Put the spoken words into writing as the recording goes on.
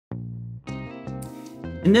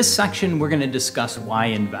In this section, we're going to discuss why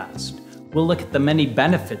invest. We'll look at the many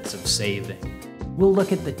benefits of saving. We'll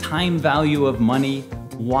look at the time value of money,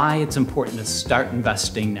 why it's important to start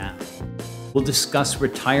investing now. We'll discuss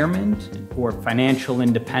retirement or financial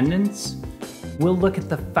independence. We'll look at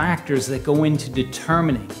the factors that go into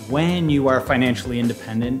determining when you are financially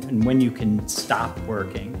independent and when you can stop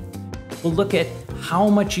working. We'll look at how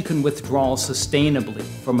much you can withdraw sustainably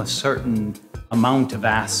from a certain amount of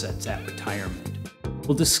assets at retirement.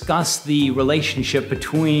 We'll discuss the relationship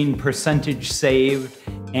between percentage saved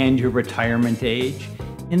and your retirement age.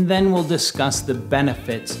 And then we'll discuss the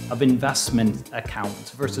benefits of investment accounts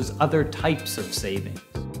versus other types of saving.